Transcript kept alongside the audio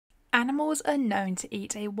Animals are known to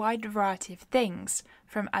eat a wide variety of things,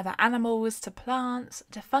 from other animals to plants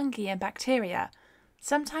to fungi and bacteria.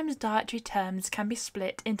 Sometimes dietary terms can be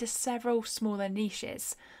split into several smaller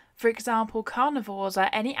niches. For example, carnivores are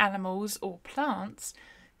any animals or plants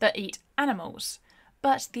that eat animals,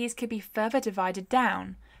 but these could be further divided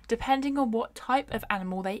down, depending on what type of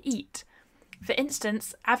animal they eat. For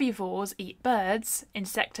instance, avivores eat birds,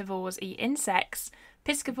 insectivores eat insects,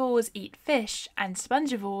 piscivores eat fish, and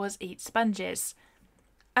spongivores eat sponges.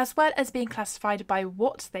 As well as being classified by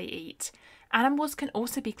what they eat, animals can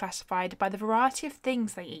also be classified by the variety of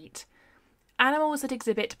things they eat. Animals that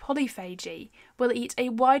exhibit polyphagy will eat a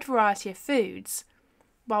wide variety of foods,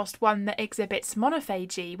 whilst one that exhibits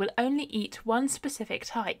monophagy will only eat one specific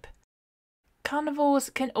type. Carnivores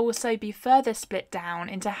can also be further split down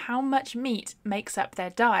into how much meat makes up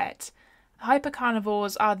their diet.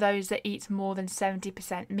 Hypercarnivores are those that eat more than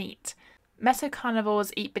 70% meat.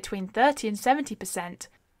 Mesocarnivores eat between 30 and 70%,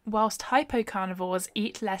 whilst hypocarnivores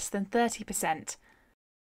eat less than 30%.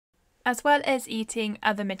 As well as eating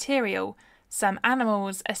other material, some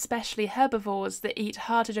animals, especially herbivores that eat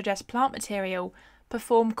hard-to-digest plant material,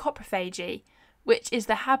 perform coprophagy, which is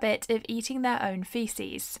the habit of eating their own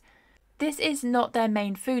feces. This is not their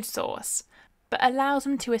main food source, but allows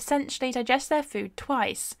them to essentially digest their food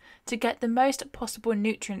twice to get the most possible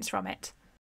nutrients from it.